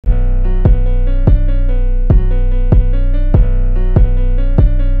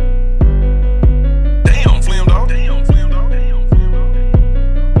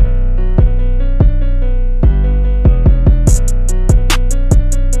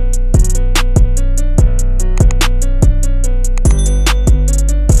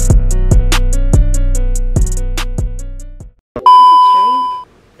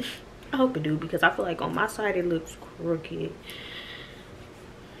like on my side it looks crooked.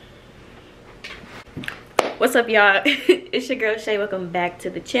 What's up, y'all? It's your girl Shay. Welcome back to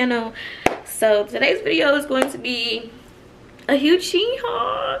the channel. So today's video is going to be a huge Shein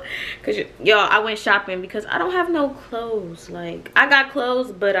haul, because y'all, I went shopping because I don't have no clothes. Like, I got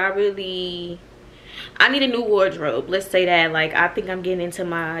clothes, but I need a new wardrobe, let's say that. Like, I think I'm getting into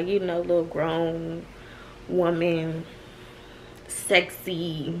my, you know, little grown woman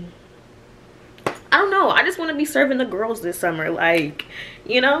sexy, I don't know, I just want to be serving the girls this summer. Like,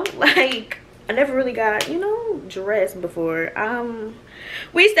 you know, like, I never really got, you know, dressed before.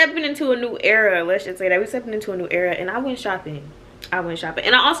 We stepping into a new era, let's just say that. We stepping into a new era, and I went shopping.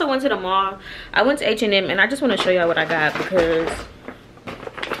 And I also went to the mall. I went to H&M, and I just want to show y'all what I got because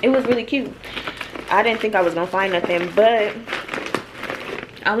it was really cute. I didn't think I was gonna find nothing, but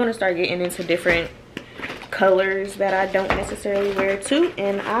I want to start getting into different colors that I don't necessarily wear too,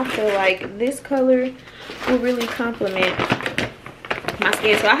 and I feel like this color will really complement my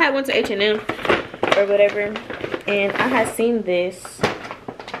skin. So I had went to H&M or whatever, and I had seen this.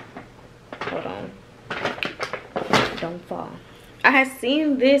 Hold on, don't fall. I had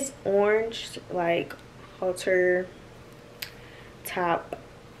seen this orange, like, halter top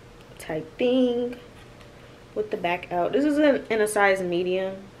type thing with the back out. This is in a size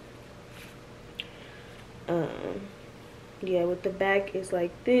medium. Yeah, with the back is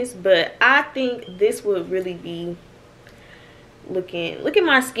like this, but I think this would really be look at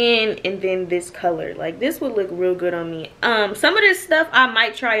my skin, and then this color, like, this would look real good on me. Some of this stuff I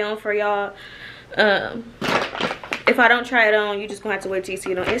might try on for y'all. If I don't try it on, you just gonna have to wait till you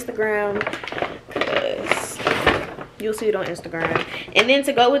see it on Instagram, because you'll see it on Instagram. And then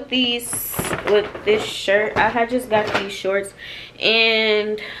to go with these, with this shirt, I had just got these shorts,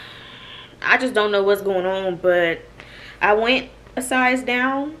 and I just don't know what's going on, but I went a size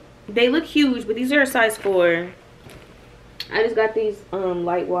down. They look huge, but these are a size 4. I just got these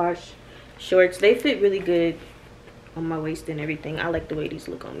light wash shorts. They fit really good on my waist and everything. I like the way these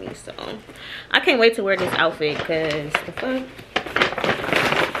look on me, so I can't wait to wear this outfit, because the fuck,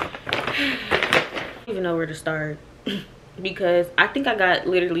 I don't even know where to start. Because I think I got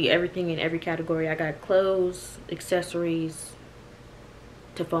literally everything in every category. I got clothes, accessories,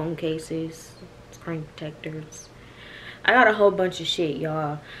 to phone cases, screen protectors. I got a whole bunch of shit,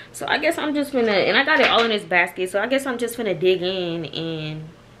 y'all. So I guess I'm just finna, and I got it all in this basket, so I guess I'm just finna dig in, and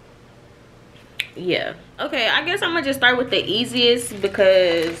yeah. Okay, I guess I'm gonna just start with the easiest,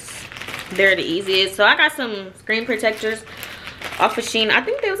 because they're the easiest. So I got some screen protectors off of Shein. I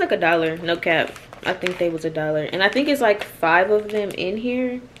think they was like $1, no cap. I think they was $1, and I think it's like 5 of them in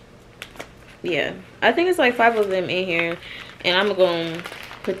here. Yeah, I think it's like 5 of them in here, and I'm gonna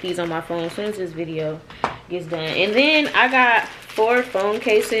put these on my phone as soon as this video gets done. And then I got 4 phone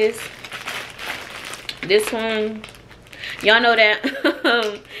cases. This one, y'all know that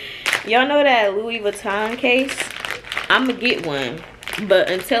y'all know that Louis Vuitton case. I'm gonna get one, but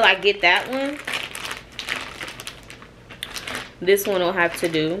until I get that one, this one will have to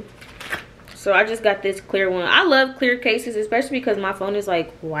do. So I just got this clear one. I love clear cases, especially because my phone is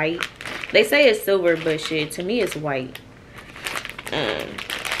like white. They say it's silver, but shit, to me it's white.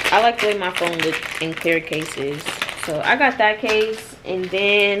 I like the way my phone looks in clear cases. So I got that case, and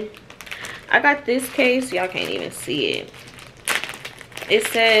then I got this case. Y'all can't even see it. It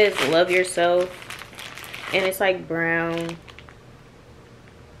says love yourself, and it's like brown.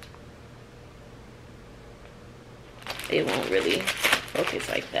 It won't really focus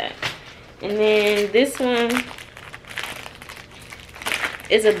like that. And then this one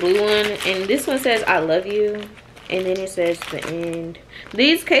is a blue one, and this one says I love you, and then it says the end.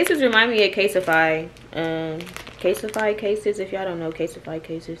 These cases remind me of Caseify. Caseify cases, if y'all don't know Caseify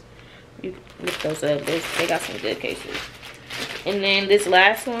cases, you look those up. They got some good cases. And then this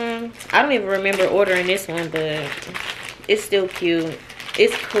last one, I don't even remember ordering this one, but it's still cute.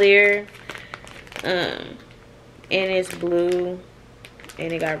 It's clear, and it's blue,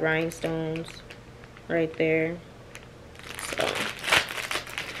 and it got rhinestones right there. So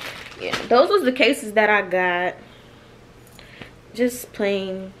yeah, those was the cases that I got. Just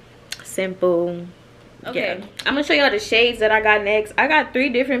plain simple. Okay, yeah. I'm gonna show y'all the shades that I got next. I got 3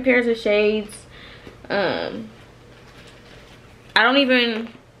 different pairs of shades. I don't even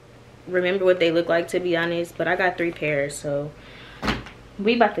remember what they look like, to be honest, but I got 3 pairs, so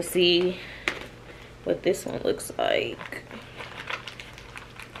we about to see what this one looks like.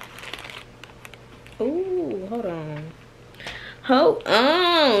 Ooh, hold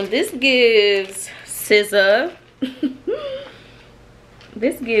on, this gives SZA.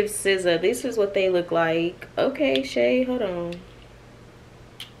 This gives SZA. This is what they look like. Okay, Shay, hold on.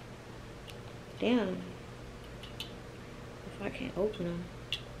 Damn. If I can't open them.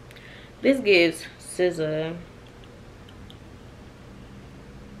 This gives scissor.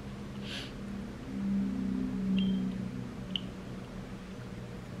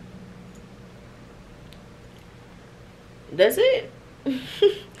 Does it?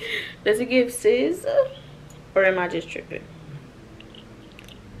 Does it give scissor? Or am I just tripping?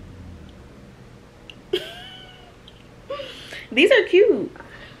 These are cute.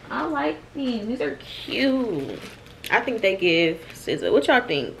 I like these. These are cute. I think they give scissor. What y'all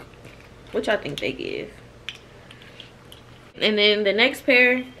think? What y'all think they give? And then the next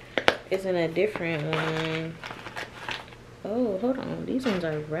pair is in a different one. Oh, hold on. These ones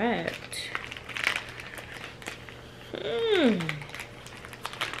are wrapped.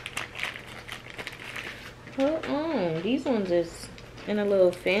 Hold on. These ones is in a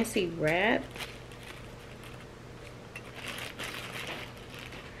little fancy wrap.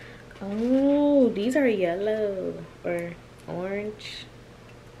 Oh, these are yellow or orange.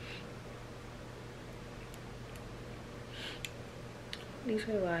 These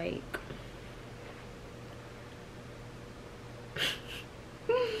are like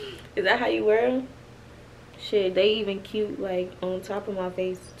is that how you wear them? Shit, they even cute like on top of my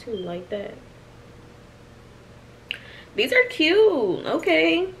face too, like that. These are cute.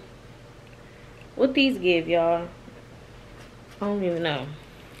 Okay, what these give y'all? I don't even know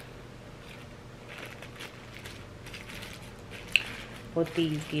what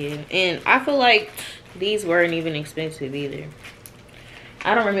these give. And I feel like these weren't even expensive either.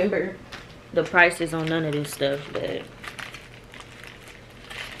 I don't remember the prices on none of this stuff, but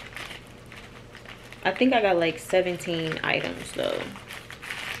I think I got like 17 items though.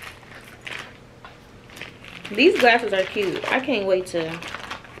 These glasses are cute. I can't wait to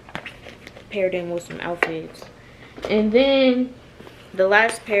pair them with some outfits. And then the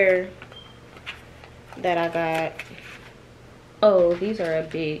last pair that I got, oh, these are a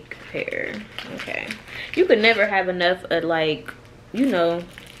big pair. Okay, you could never have enough of, like, you know,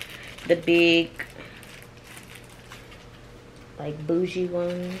 the big like bougie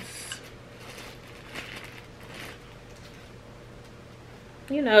ones,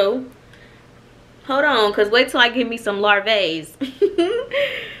 you know. Hold on, because wait till I get me some larvaes.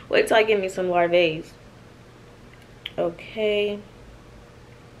 Wait till I get me some larvaes. Okay.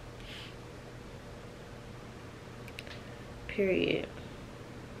 Period.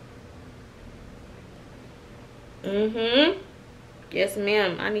 Yes,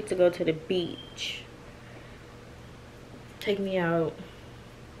 ma'am. I need to go to the beach. Take me out.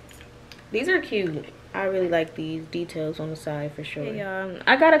 These are cute. I really like these details on the side for sure. Hey,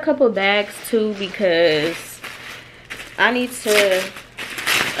 I got a couple bags too because I need to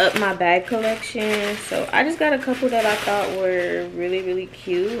up my bag collection. So I just got a couple that I thought were really, really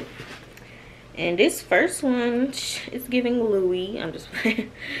cute. And this first one is giving Louis. I'm just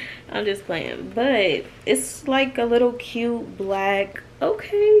playing. I'm just playing. But it's like a little cute black.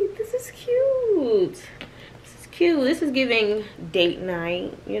 Okay, this is cute. This is cute. This is giving date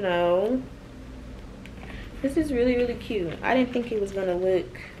night, you know. This is really, really cute. I didn't think it was gonna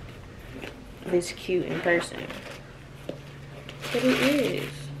look this cute in person, but it is.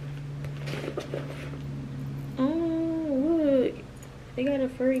 Oh, look. They got a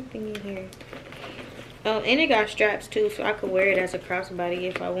furry thing in here. Oh, and it got straps too, so I could wear it as a crossbody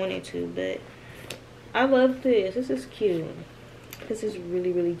if I wanted to. But I love this. This is cute. This is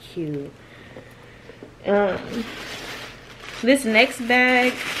really, really cute. This next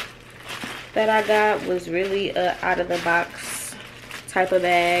bag that I got was really a out of the box type of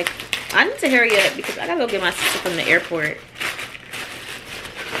bag. I need to hurry up because I gotta go get my sister from the airport.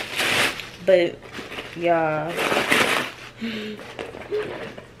 But y'all,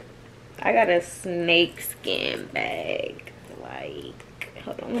 I got a snake skin bag. Like,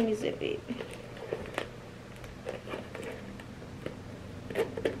 hold on, let me zip it.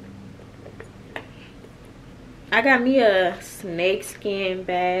 I got me a snake skin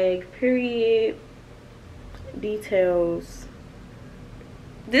bag, period. Details.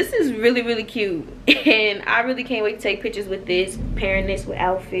 This is really, really cute. And I really can't wait to take pictures with this, pairing this with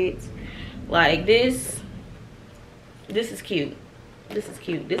outfits. Like this is cute. This is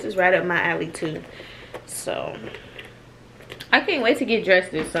cute. This is right up my alley too. So I can't wait to get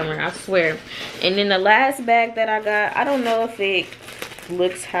dressed this summer, I swear. And then the last bag that I got, I don't know if it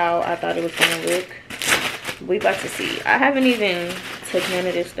looks how I thought it was gonna look. We about to see. I haven't even took none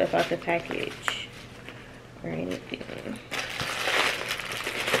of this stuff out the package or anything.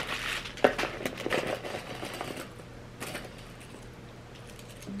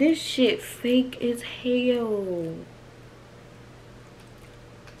 This shit fake as hell.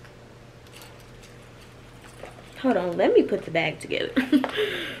 hold on, let me put the bag together.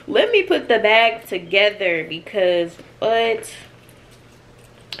 Let me put the bag together, because what,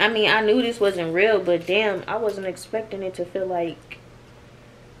 I mean, I knew this wasn't real, but damn, I wasn't expecting it to feel like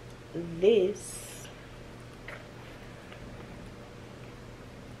this.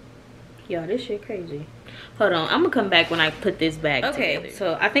 Y'all, this shit crazy. Hold on, I'm gonna come back when I put this bag together.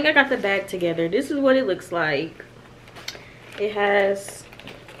 So I think I got the bag together. This is what it looks like. It has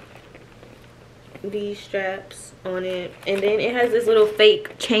these straps on it, and then it has this little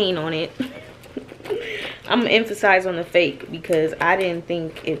fake chain on it. I'm gonna emphasize on the fake because I didn't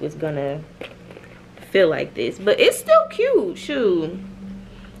think it was gonna feel like this, but it's still cute. Shoot,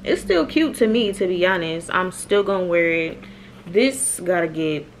 it's still cute to me, to be honest. I'm still gonna wear it. This gotta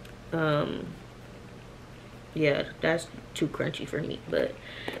get yeah, that's too crunchy for me, but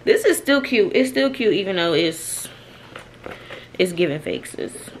this is still cute. It's still cute, even though it's giving fakes.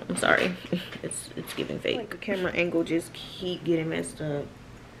 I'm sorry, it's giving fake. Like the camera angle just keep getting messed up,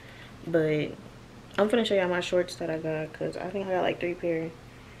 but I'm gonna show y'all my shorts that I got, because I think I got like 3 pair,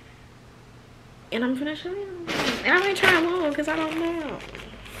 and I'm gonna show you. And I ain't trying them on because I don't know,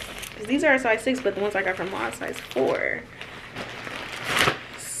 because these are a size 6, but the ones I got from mall are size 4.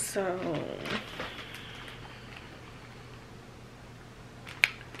 So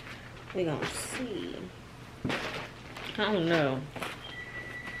we gonna see. I don't know.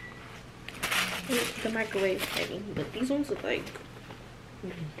 The microwave heavy, but these ones look like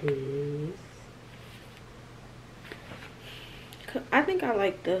this. I think I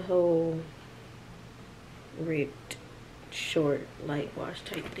like the whole ripped short light wash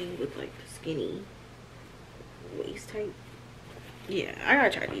type thing with like the skinny waist type. Yeah, I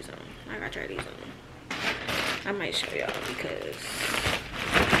gotta try these on. I might show y'all, because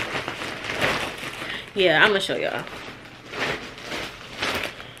yeah, I'm gonna show y'all.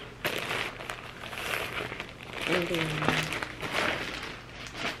 And then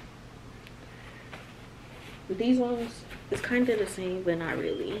these ones is kind of the same, but not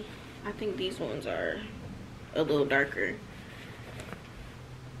really. I think these ones are a little darker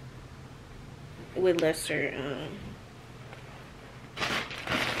with lesser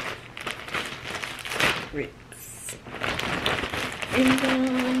rips.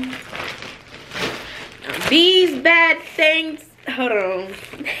 And these bad things, hold on,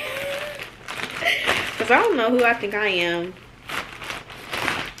 because I don't know who I think I am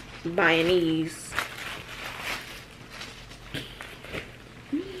buying these,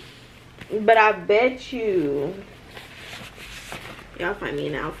 but I bet you y'all find me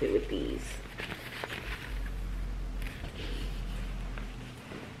an outfit with these.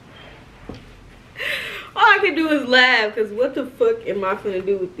 All I can do is laugh, because what the fuck am I finna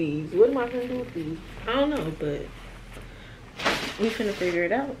do with these? What am I finna do with these? I don't know, but we finna figure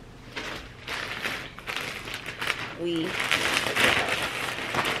it out.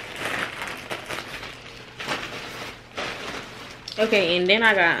 Okay, and then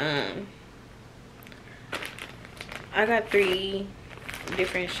I got 3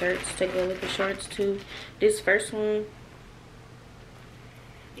 different shirts to go with the shorts too. This first one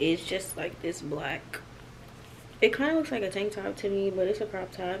is just like this black. It kind of looks like a tank top to me, but it's a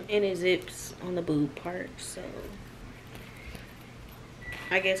crop top, and it zips on the boob part, so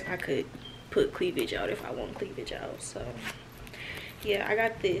I guess I could put cleavage out if I want cleavage out. So yeah, I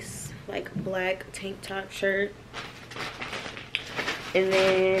got this like black tank top shirt, and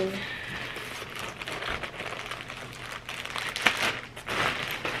then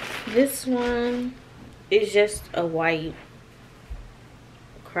this one is just a white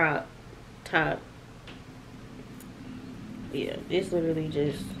crop top. Yeah, it's literally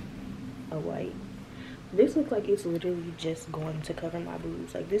just a white. This looks like it's literally just going to cover my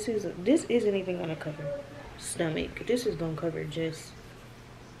boobs. Like this isn't even gonna cover stomach. This is gonna cover just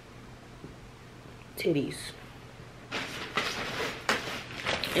titties.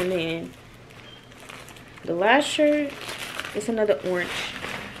 And then the last shirt is another orange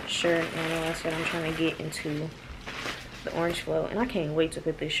shirt. I know I said I'm trying to get into the orange flow, and I can't wait to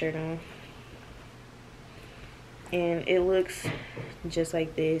put this shirt on. And it looks just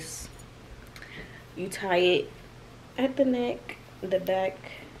like this. You tie it at the neck, the back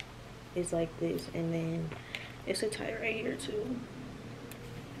is like this, and then it's a tie right here too.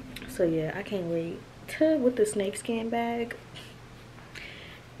 So yeah, I can't wait to with the snakeskin bag,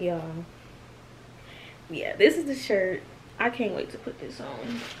 y'all. Yeah, this is the shirt. I can't wait to put this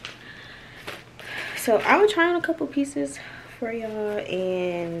on. So I will try on a couple pieces for y'all,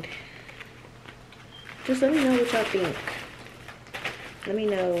 and just let me know what y'all think. Let me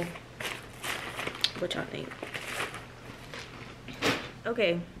know what y'all think.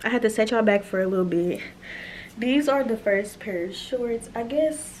 Okay, I had to set y'all back for a little bit These are the first pair of shorts. I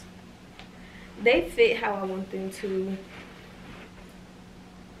guess they fit how I want them to.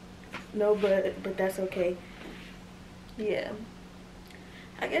 No, but that's okay. Yeah,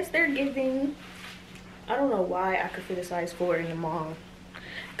 I guess they're giving. I don't know why I could fit a size 4 in the mall,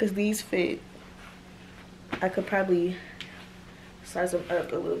 because these fit. I could probably size them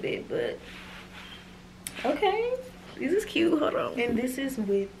up a little bit, but okay, this is cute. Hold on. And this is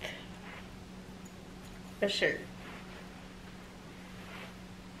with a shirt.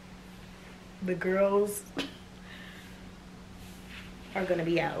 The girls are gonna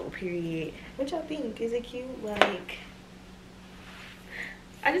be out, period. What y'all think? Is it cute? Like,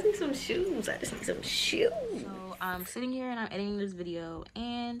 I just need some shoes. So I'm sitting here and I'm editing this video,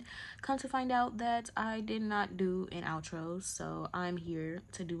 and come to find out that I did not do an outro, so I'm here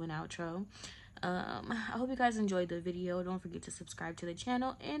to do an outro. I hope you guys enjoyed the video. Don't forget to subscribe to the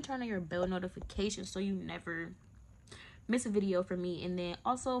channel and turn on your bell notifications so you never miss a video from me. And then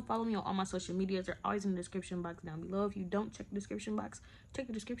also follow me on all my social medias. They're always in the description box down below. If you don't check the description box, check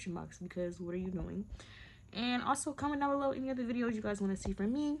the description box, because what are you doing? And also comment down below any other videos you guys want to see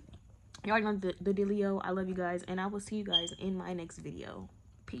from me. You already know the dealio. I love you guys, and I will see you guys in my next video.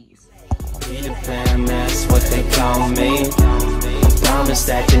 Peace. Be the fam, that's what they call me. I promise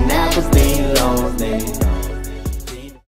that you never be lonely.